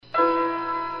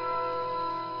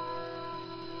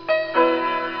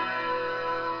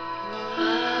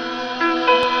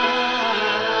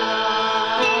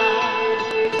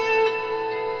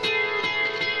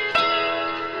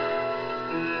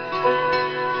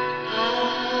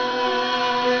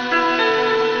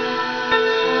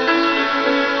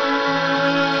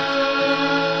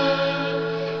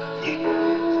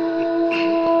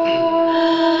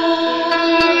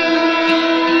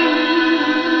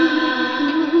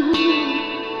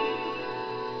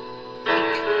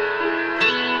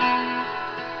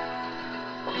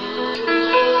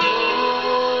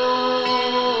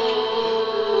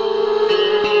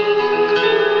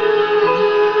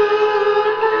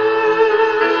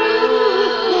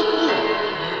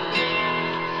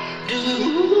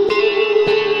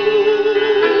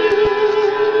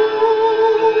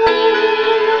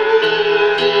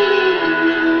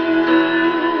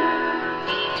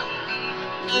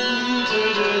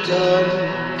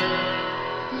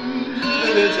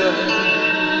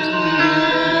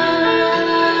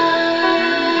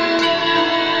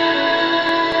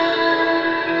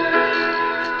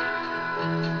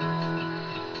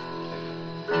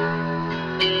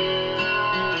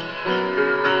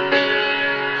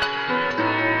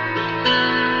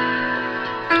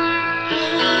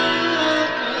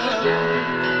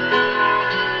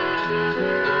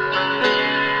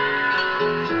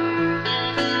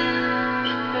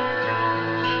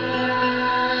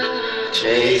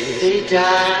Tracy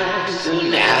died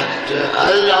soon after a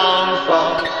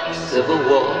long-fought civil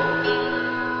war.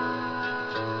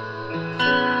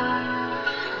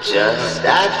 Just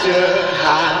after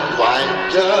I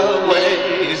wiped away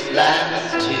his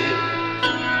last tear.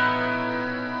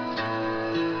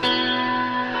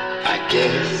 I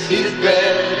guess he's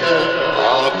better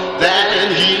off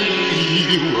than he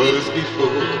was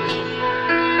before.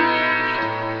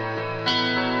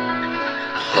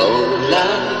 Whole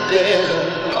lot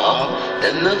better off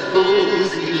than the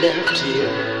fools he left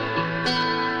here.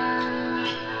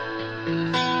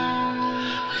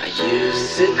 I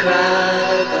used to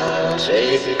cry for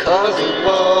Tracy cause he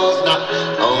was my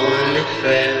only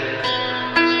friend.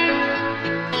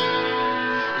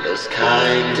 Those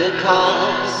kind of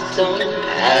cars don't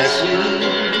pass you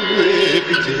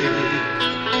every day.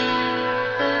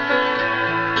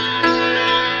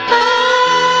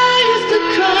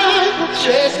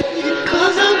 Tracy,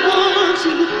 cause I want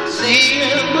to see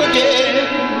him again.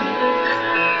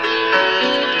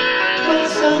 But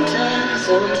sometimes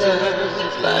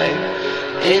life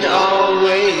ain't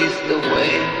always the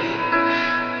way.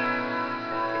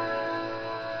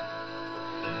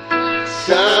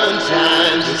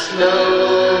 Sometimes it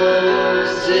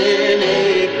snows in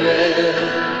April.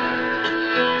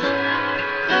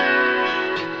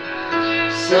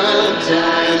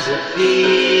 Sometimes I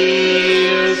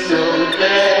feel so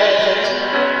bad,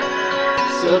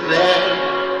 so bad.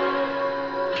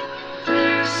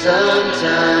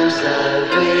 Sometimes I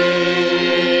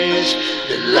wish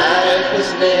that life was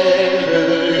never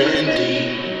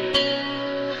ending,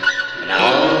 and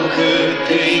all good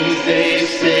things they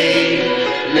say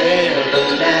never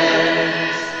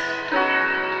last.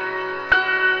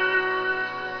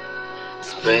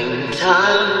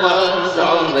 Springtime was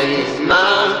always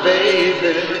my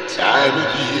favorite time of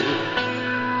year.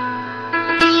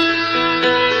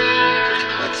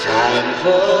 A time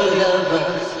for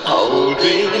lovers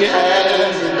holding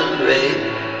hands in the rain.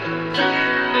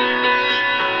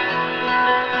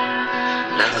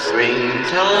 Now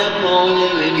springtime only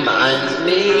reminds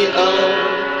me of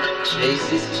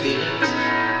Tracy's tears.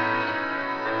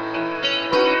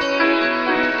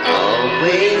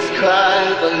 Always cry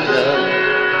for love,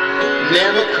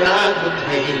 never cry for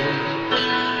pain.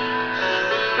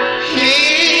 He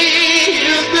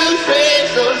used to say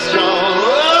so strong,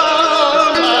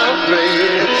 oh my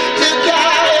friend, to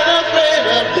die afraid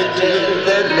of the death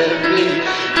that left me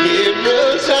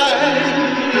hypnotized.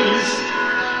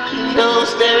 You know,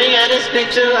 staring at his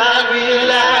picture I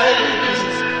realized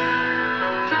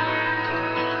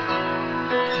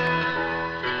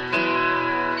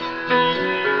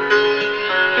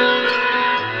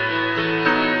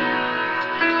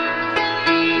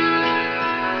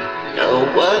no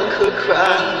one could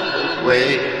cry the way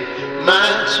my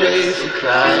Tracy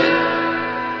cried.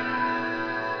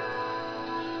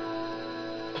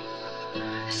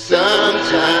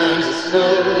 Sometimes it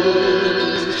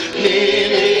snows in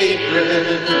April.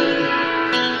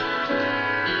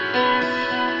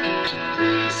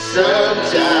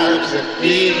 Sometimes I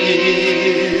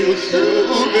feel so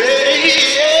bad.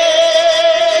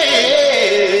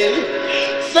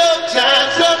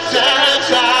 Sometimes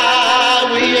I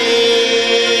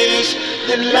wish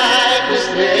that life was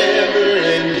never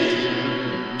ending,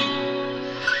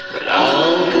 but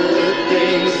all the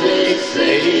things they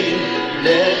say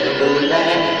never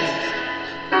last.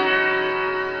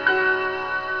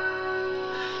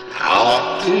 I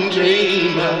often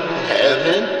dream of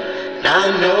heaven, and I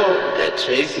know that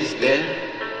Tracy's there.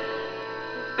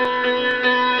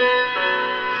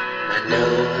 I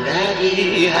know that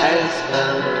he has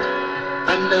found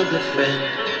another friend.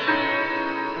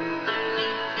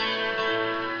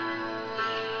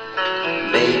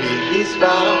 Maybe he's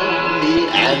found the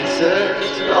answer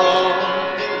to all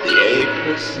the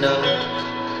April snow.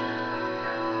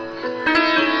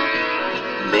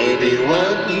 Maybe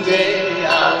one day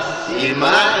I'll see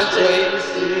my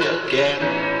Tracy again.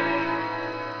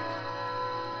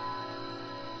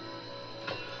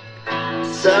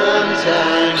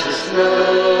 Sometimes it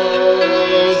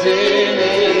snows in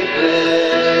April.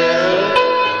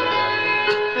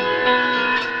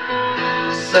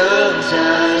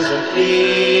 Sometimes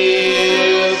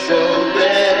feel so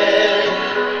bad,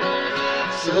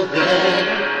 so bad.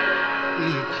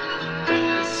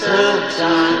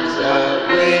 Sometimes I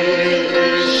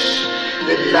wish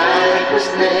that life was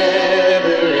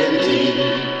never ending,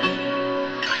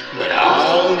 but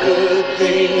all good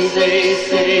things they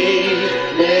say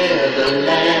never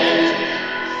last.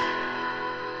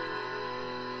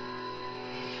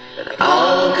 But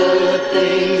all good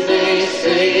things they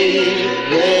say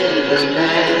never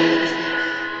last.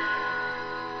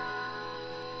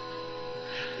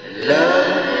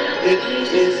 Love, it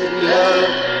isn't love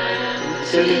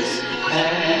until it's